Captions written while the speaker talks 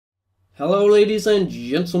Hello ladies and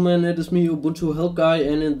gentlemen, it is me Ubuntu Help Guy,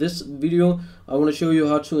 and in this video I want to show you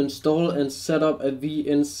how to install and set up a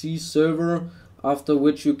VNC server, after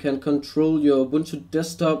which you can control your Ubuntu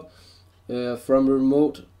desktop from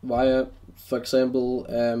remote via, for example,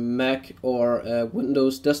 a Mac or a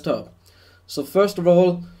Windows desktop. So first of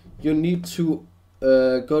all, you need to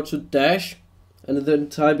go to dash and then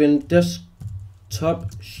type in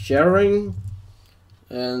desktop sharing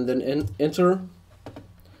and then enter.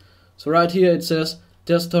 So right here it says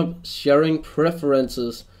desktop sharing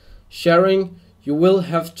preferences. Sharing, you will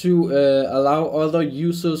have to allow other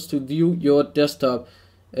users to view your desktop.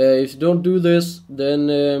 If you don't do this, then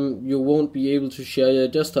you won't be able to share your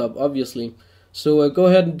desktop, obviously. So go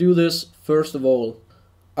ahead and do this first of all.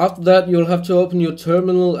 After that, you'll have to open your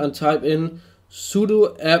terminal and type in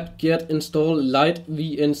sudo apt-get install lite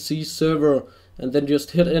VNC server, and then just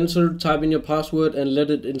hit enter, type in your password and let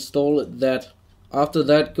it install that. After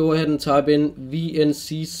that, go ahead and type in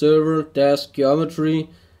VNC server-geometry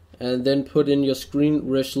and then put in your screen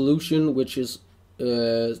resolution, which is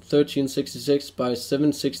 1366 by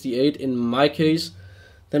 768 in my case.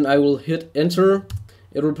 Then I will hit enter.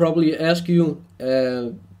 It will probably ask you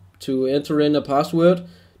to enter in a password.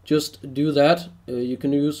 Just do that. You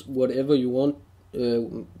can use whatever you want,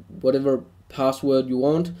 whatever password you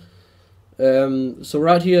want. So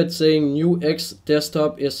right here it's saying new X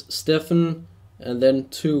desktop is Stefan and then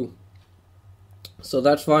 2. So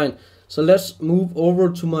that's fine. So let's move over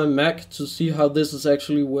to my Mac to see how this is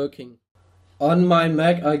actually working. On my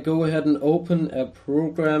Mac, I go ahead and open a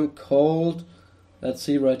program called, let's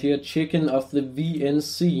see right here, Chicken of the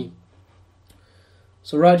VNC.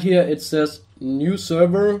 So right here it says new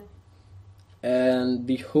server and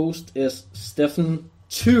the host is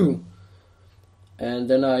Stefan2. And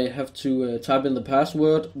then I have to type in the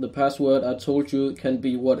password. The password, I told you, can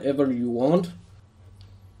be whatever you want.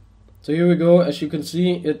 So here we go. As you can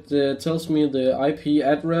see, it tells me the IP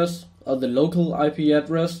address, or the local IP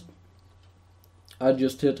address. I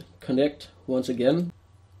just hit connect once again.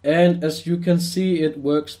 And as you can see, it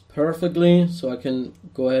works perfectly. So I can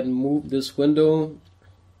go ahead and move this window.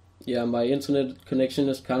 Yeah, my internet connection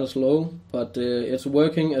is kind of slow, but it's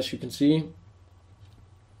working, as you can see,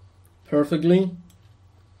 perfectly.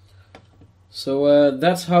 So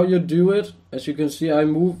that's how you do it. As you can see, I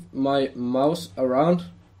move my mouse around.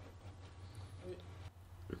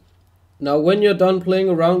 Now when you're done playing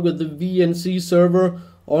around with the VNC server,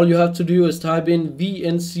 all you have to do is type in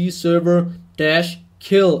VNC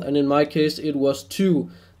server-kill, and in my case it was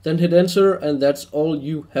 2. Then hit enter, and that's all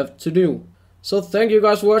you have to do. So thank you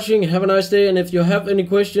guys for watching, have a nice day, and if you have any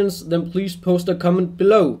questions, then please post a comment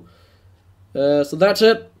below. So that's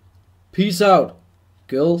it. Peace out,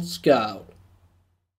 Girl Scout.